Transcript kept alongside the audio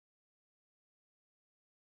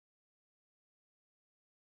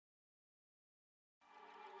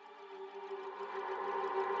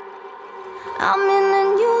I'm in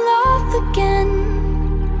and you laugh again.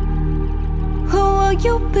 Who will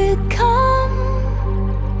you become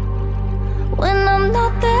when I'm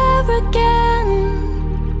not there again?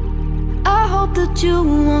 I hope that you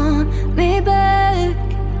want me back.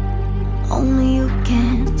 Only you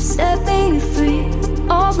can set me free.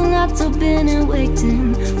 All the nights I've been in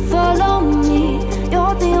waiting. Follow me.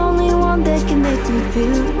 You're the only one that can make me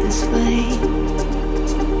feel this way.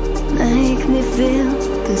 Make me feel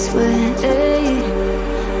this way.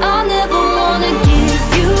 I never wanna give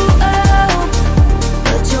you up,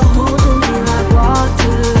 but you're holding me like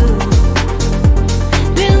water.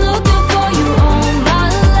 Been looking for you all my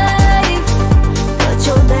life, but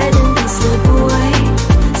you're letting me slip away,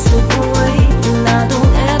 slip away. And I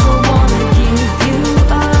don't ever wanna give you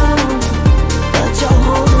up, but you're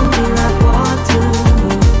holding me like water.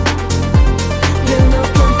 Been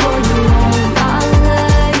looking for you all my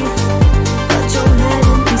life, but you're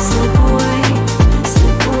letting me slip away,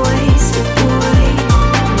 slip away, slip away.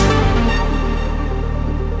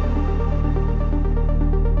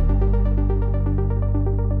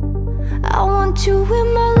 I want you in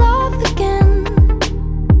my life again.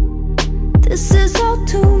 This is all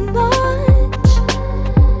too much.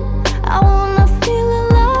 I wanna feel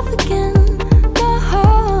alive again. My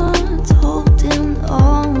heart's holding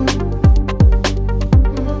on.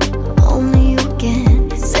 Only you can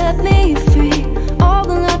set me free. All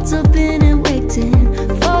the nights I've been in waiting.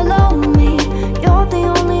 Follow me. You're the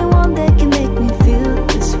only one that can make me feel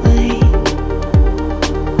this way.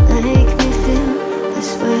 Make me feel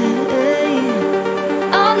this way.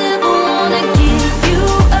 I never wanna give you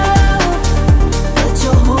up, but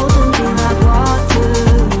you're holding me like water.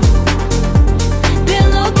 Been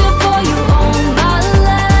looking for you all my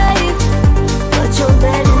life, but you're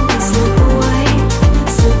letting me slip away,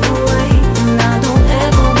 slip away. And I don't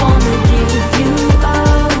ever wanna give you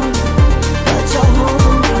up, but you're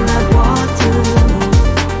holding me like water.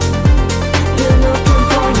 Been looking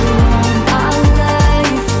for you all my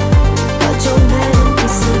life, but you're letting me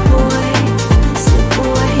slip away, slip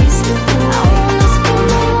away, slip away. I wanna spend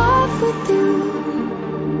my life with you.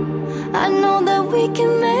 I know that we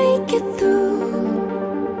can make it through.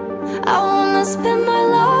 I wanna spend my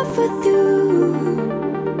life with you.